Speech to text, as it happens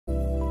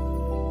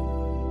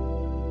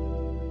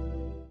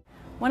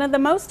One of the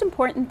most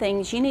important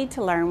things you need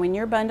to learn when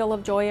your bundle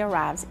of joy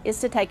arrives is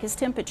to take his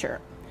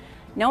temperature.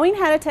 Knowing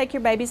how to take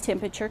your baby's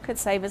temperature could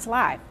save his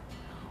life.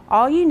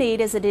 All you need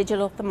is a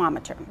digital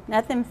thermometer,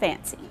 nothing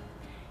fancy.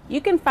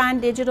 You can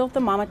find digital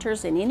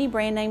thermometers in any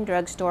brand name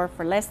drugstore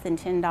for less than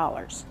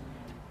 $10.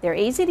 They're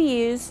easy to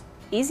use,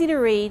 easy to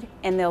read,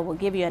 and they will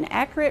give you an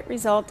accurate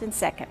result in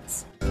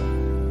seconds.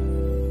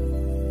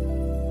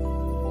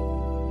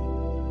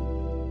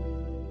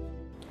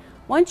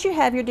 Once you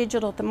have your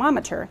digital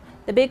thermometer,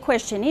 the big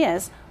question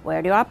is,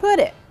 where do I put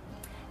it?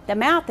 The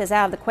mouth is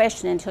out of the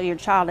question until your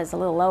child is a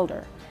little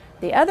older.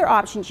 The other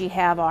options you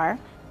have are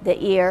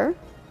the ear,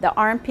 the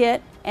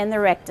armpit, and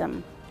the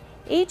rectum.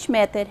 Each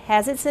method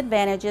has its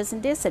advantages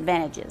and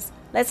disadvantages.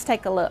 Let's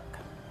take a look.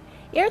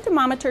 Ear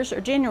thermometers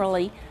are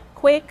generally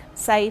quick,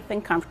 safe,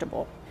 and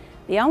comfortable.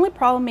 The only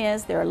problem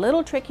is they're a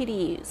little tricky to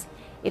use.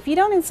 If you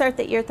don't insert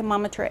the ear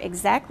thermometer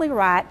exactly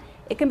right,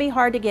 it can be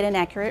hard to get an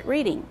accurate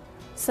reading.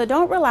 So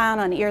don't rely on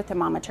an ear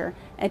thermometer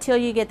until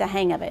you get the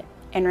hang of it.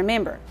 And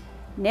remember,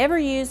 never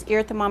use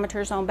ear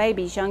thermometers on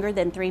babies younger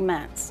than 3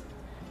 months,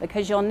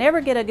 because you'll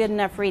never get a good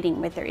enough reading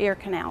with their ear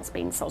canals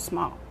being so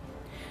small.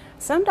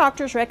 Some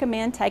doctors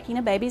recommend taking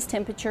a baby's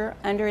temperature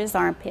under his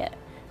armpit.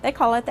 They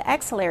call it the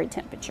axillary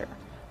temperature.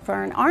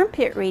 For an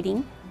armpit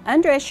reading,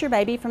 undress your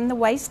baby from the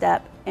waist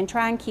up and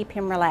try and keep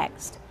him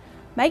relaxed.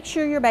 Make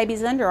sure your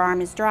baby's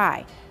underarm is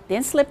dry.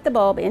 Then slip the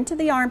bulb into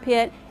the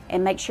armpit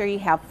and make sure you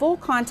have full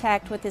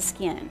contact with the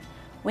skin.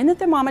 When the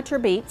thermometer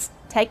beeps,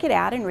 take it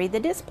out and read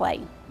the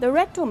display. The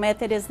rectal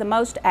method is the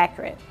most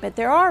accurate, but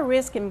there are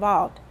risks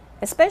involved,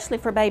 especially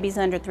for babies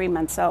under 3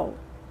 months old.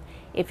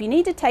 If you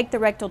need to take the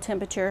rectal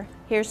temperature,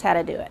 here's how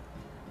to do it.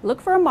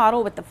 Look for a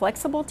model with a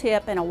flexible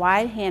tip and a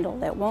wide handle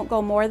that won't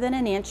go more than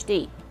an inch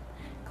deep.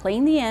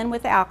 Clean the end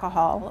with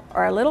alcohol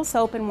or a little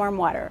soap and warm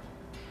water.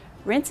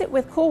 Rinse it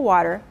with cool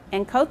water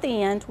and coat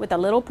the end with a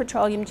little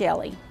petroleum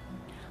jelly.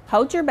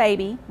 Hold your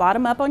baby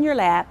bottom up on your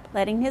lap,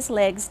 letting his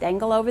legs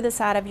dangle over the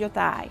side of your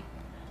thigh.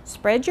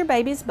 Spread your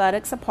baby's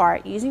buttocks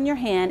apart using your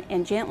hand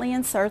and gently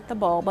insert the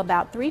bulb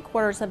about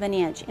 3/4 of an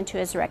inch into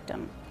his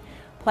rectum.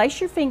 Place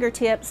your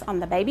fingertips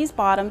on the baby's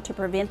bottom to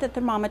prevent the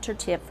thermometer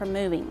tip from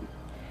moving.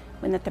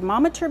 When the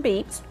thermometer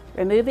beeps,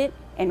 remove it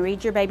and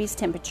read your baby's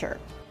temperature.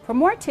 For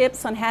more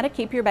tips on how to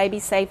keep your baby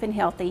safe and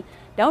healthy,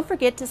 don't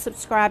forget to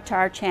subscribe to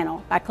our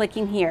channel by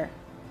clicking here.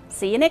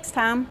 See you next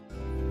time.